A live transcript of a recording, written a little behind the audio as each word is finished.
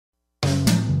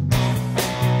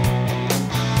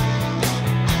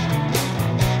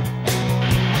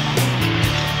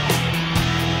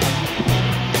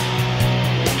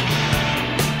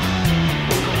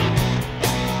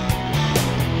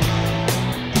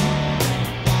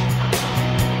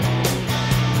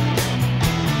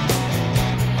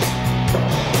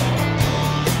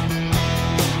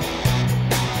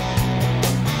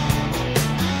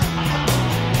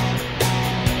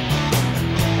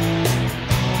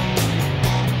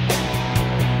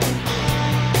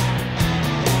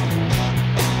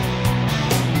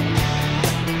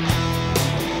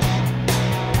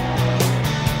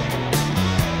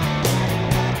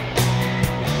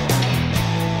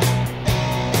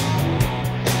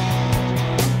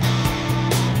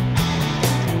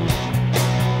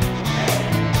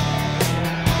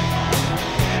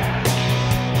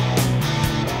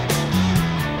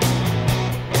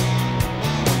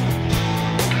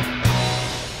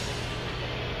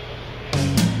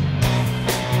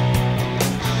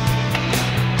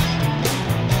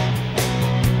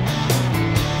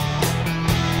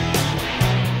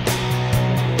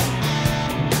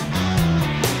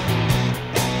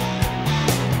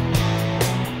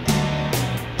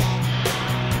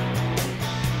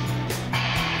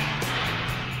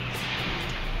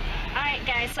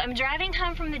I'm driving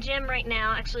home from the gym right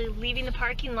now, actually leaving the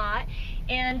parking lot,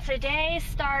 and today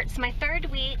starts my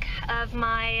third week of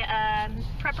my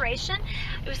preparation.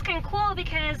 It was kind of cool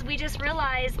because we just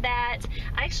realized that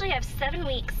I actually have 7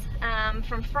 weeks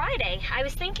from Friday. I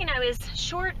was thinking I was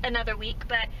short another week,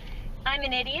 but I'm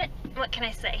an idiot. What can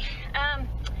I say?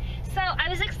 So I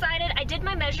was excited. I did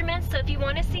my measurements, so if you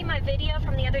want to see my video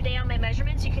from the other day on my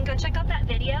measurements, you can go check out that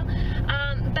video.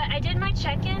 But I did my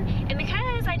check-in, and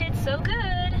because I did so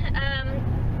good,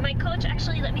 my coach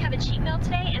actually let me have a cheat meal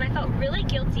today, and I felt really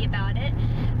guilty about it.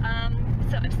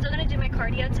 So I'm still going to do my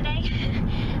cardio today.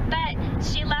 But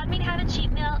she allowed me to have a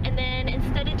cheat meal, and then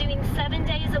instead of doing 7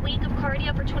 days a week of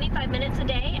cardio for 25 minutes a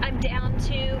day, I'm down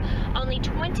to only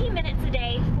 20 minutes a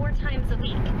day, 4 times a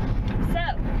week. So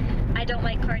I don't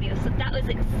like cardio, so that was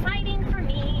exciting for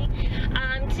me.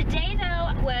 Today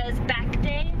though was back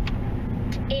day,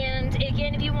 and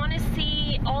again, if you want to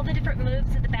see all the different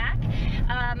moves at the back,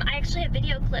 I actually have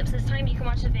video clips this time. You can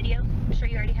watch the video. I'm sure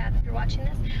you already have if you're watching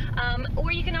this.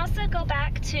 Or you can also go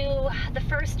back to the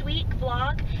first week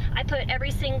vlog. I put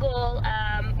every single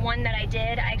one that I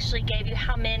did. I actually gave you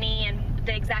how many and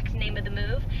the exact name of the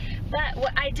move. But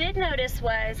what I did notice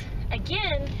was,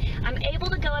 again, I'm able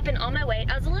to go up and on my weight.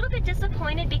 I was a little bit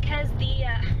disappointed because the,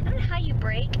 I don't know how you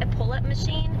break a pull-up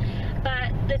machine,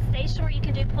 but the station where you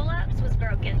can do pull-ups was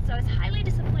broken. So I was highly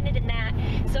disappointed in that.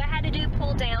 So I had to do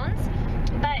pull-downs.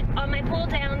 But on my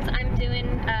pull-downs, I'm doing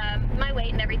my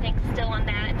weight and everything still on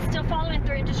that. Still following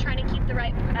through and just trying to keep the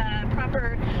right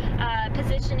proper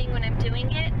positioning when I'm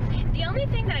doing it. The only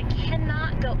thing that I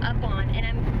cannot go up on, and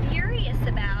I'm furious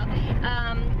about,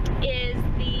 is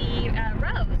the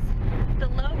rows, the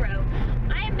low row.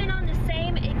 I have been on the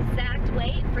same exact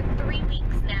weight for 3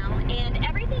 weeks now, and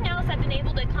everything else I've been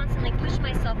able to constantly push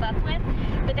myself up with,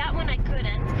 but that one I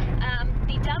couldn't.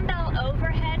 The dumbbell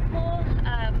overhead pull,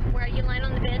 where you line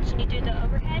on the bench and you do the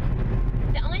overhead,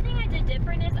 the only thing I did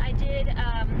different is I did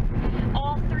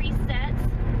all 3 sets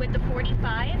with the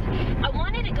 45. I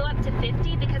wanted to go up to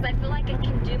 50 because I feel like I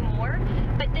can do more,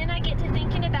 but then I get to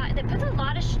thinking about it. That puts a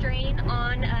lot of strain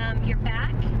on your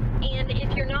back, and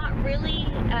if you're not really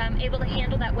able to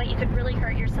handle that weight, you could really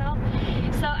hurt yourself.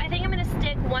 So I think I'm going to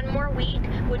stick 1 more week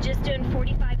with just doing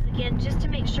 45s again, just to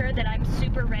make sure that I'm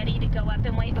super ready to go up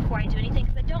in weight before I do anything,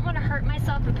 because I don't want to hurt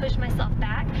myself and push myself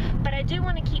back, but I do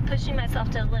want to keep pushing myself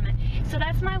to the limit. So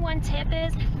that's my one tip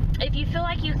is, if you feel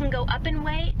like you can go up in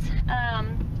weight,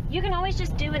 you can always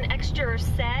just do an extra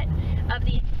set of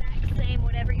the exact same,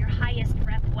 whatever your highest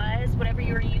rep was, whatever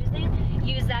you were using,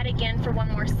 use that again for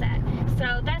 1 more set.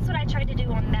 So that's what I tried to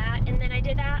do on that, and then I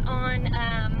did that on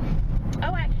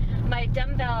my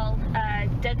dumbbell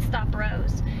dead stop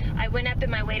rows. I went up in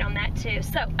my weight on that too.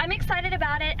 So I'm excited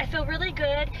about it. I feel really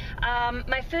good.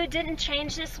 My food didn't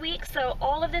change this week, so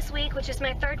all of this week, which is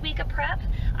my 3rd week of prep,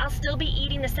 I'll still be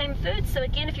eating the same food. So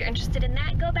again, if you're interested in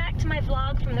that, go back to my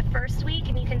vlog from the 1st week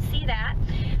and you can see that.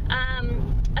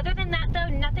 Other than that though,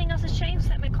 nothing else has changed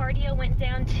except my cardio went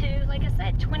down to, like I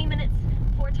said, 20 minutes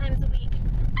 4 times a week.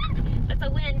 That's a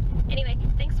win. Anyway,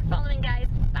 thanks for